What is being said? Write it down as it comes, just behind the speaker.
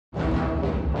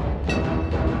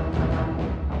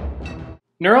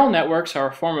Neural networks are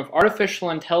a form of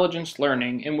artificial intelligence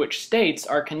learning in which states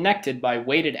are connected by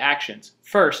weighted actions.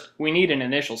 First, we need an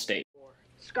initial state.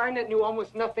 Skynet knew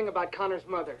almost nothing about Connor's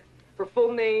mother. Her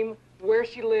full name, where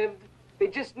she lived, they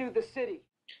just knew the city.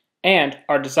 And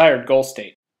our desired goal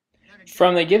state.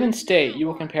 From the given state, you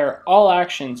will compare all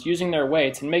actions using their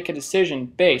weights and make a decision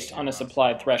based on a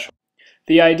supplied threshold.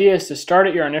 The idea is to start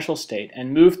at your initial state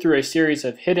and move through a series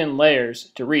of hidden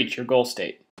layers to reach your goal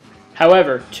state.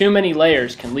 However, too many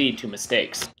layers can lead to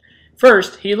mistakes.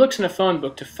 First, he looks in a phone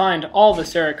book to find all the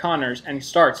Sarah Connors and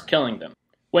starts killing them.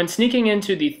 When sneaking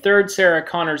into the third Sarah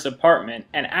Connor's apartment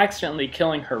and accidentally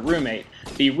killing her roommate,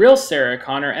 the real Sarah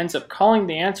Connor ends up calling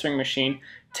the answering machine,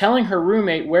 telling her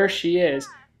roommate where she is,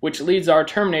 which leads our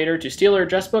Terminator to steal her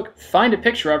address book, find a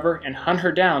picture of her, and hunt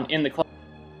her down in the club.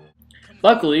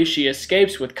 Luckily, she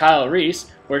escapes with Kyle Reese,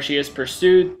 where she is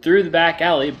pursued through the back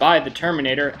alley by the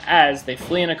Terminator as they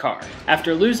flee in a car.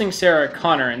 After losing Sarah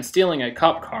Connor and stealing a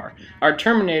cop car, our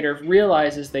Terminator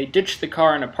realizes they ditched the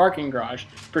car in a parking garage,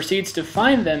 proceeds to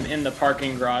find them in the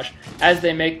parking garage as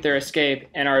they make their escape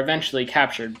and are eventually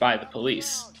captured by the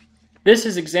police. This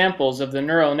is examples of the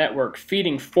neural network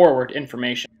feeding forward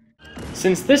information.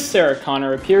 Since this Sarah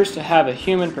Connor appears to have a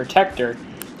human protector,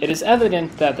 it is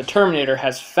evident that the Terminator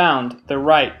has found the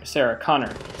right Sarah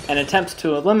Connor and attempts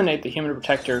to eliminate the human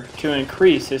protector to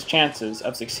increase his chances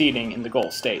of succeeding in the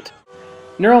goal state.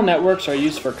 Neural networks are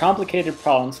used for complicated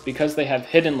problems because they have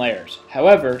hidden layers.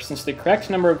 However, since the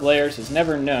correct number of layers is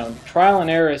never known, trial and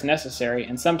error is necessary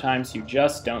and sometimes you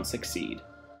just don't succeed.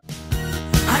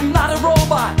 I'm not a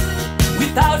robot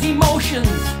without emotions.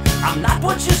 I'm not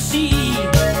what you see.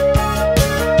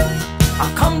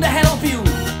 I've come to help you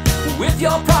with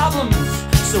your problems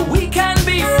so we can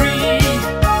be free.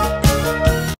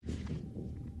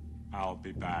 I'll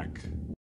be back.